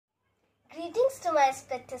to my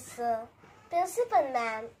respected sir, principal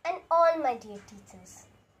ma'am and all my dear teachers.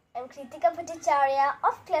 I am Kritika Bhattacharya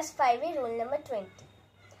of class 5A roll number 20.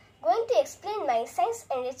 Going to explain my science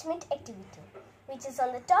enrichment activity, which is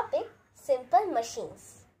on the topic simple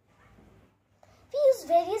machines. We use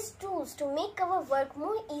various tools to make our work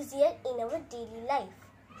more easier in our daily life.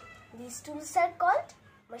 These tools are called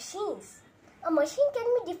machines. A machine can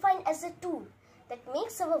be defined as a tool that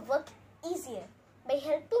makes our work easier by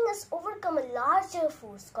helping us overcome a larger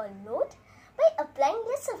force called load by applying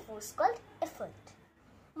lesser force called effort.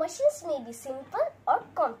 Machines may be simple or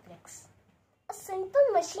complex. A simple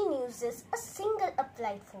machine uses a single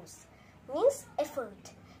applied force, means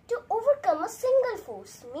effort, to overcome a single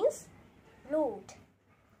force, means load.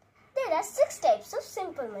 There are 6 types of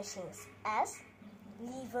simple machines as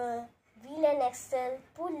lever, wheel and axle,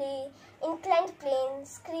 pulley, inclined plane,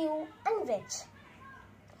 screw and wedge.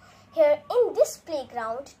 Here in this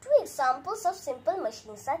playground, 2 examples of simple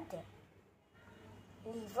machines are there.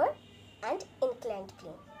 Lever and inclined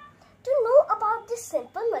plane. To know about these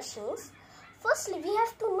simple machines, firstly we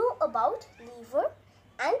have to know about lever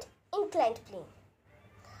and inclined plane.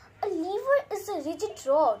 A lever is a rigid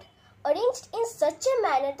rod arranged in such a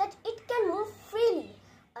manner that it can move freely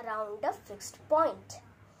around a fixed point.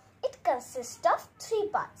 It consists of 3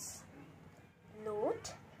 parts: load,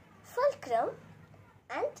 fulcrum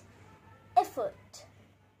and effort.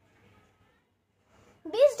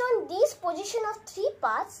 Based on these position of 3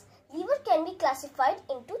 parts, lever can be classified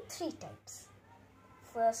into 3 types: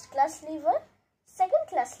 first class lever, second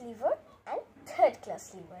class lever and third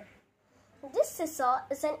class lever. This seesaw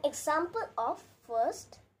is an example of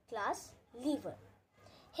first class lever.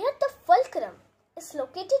 Here the fulcrum is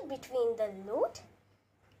located between the load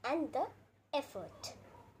and the effort.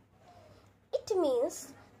 It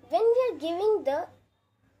means when we are giving the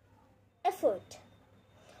effort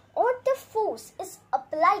or the force is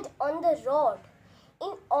applied on the rod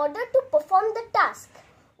in order to perform the task,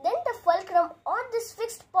 then the fulcrum or this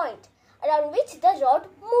fixed point around which the rod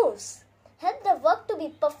moves help the work to be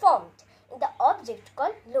performed in the object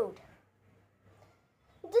called load.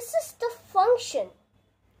 This is the function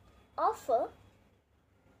of a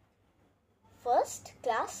first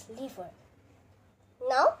class lever.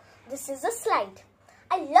 Now this is a slide.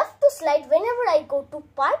 I love to slide whenever I go to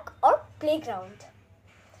park or playground.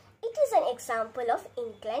 It is an example of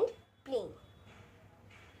inclined plane.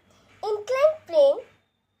 Inclined plane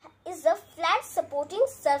is a flat supporting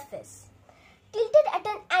surface tilted at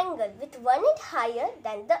an angle with one end higher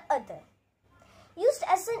than the other, used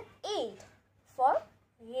as an aid for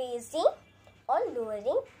raising or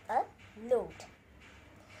lowering a load.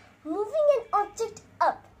 Moving an object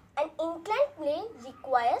up an inclined plane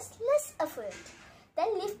requires less effort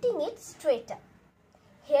than lifting it straight up.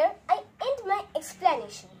 Here I end my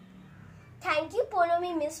explanation. Thank you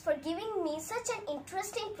Ponomi Miss for giving me such an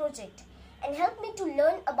interesting project and helped me to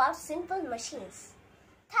learn about simple machines.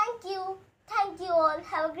 Thank you. Thank you all.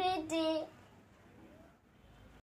 Have a great day.